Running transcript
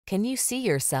Can you see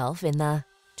yourself in the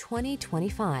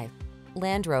 2025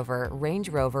 Land Rover Range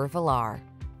Rover Velar?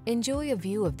 Enjoy a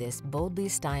view of this boldly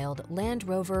styled Land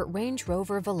Rover Range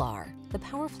Rover Velar, the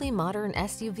powerfully modern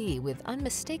SUV with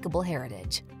unmistakable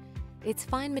heritage. Its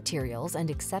fine materials and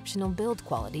exceptional build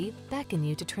quality beckon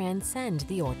you to transcend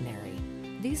the ordinary.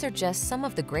 These are just some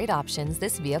of the great options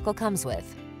this vehicle comes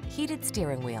with: heated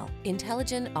steering wheel,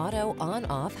 intelligent auto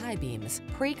on-off high beams,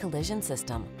 pre-collision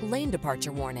system, lane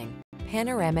departure warning,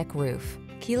 panoramic roof,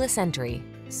 keyless entry,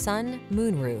 sun,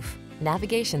 moon roof,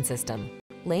 navigation system,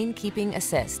 lane keeping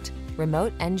assist,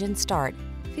 remote engine start.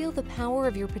 Feel the power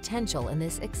of your potential in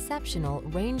this exceptional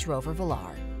Range Rover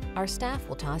Velar. Our staff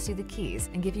will toss you the keys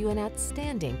and give you an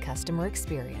outstanding customer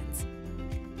experience.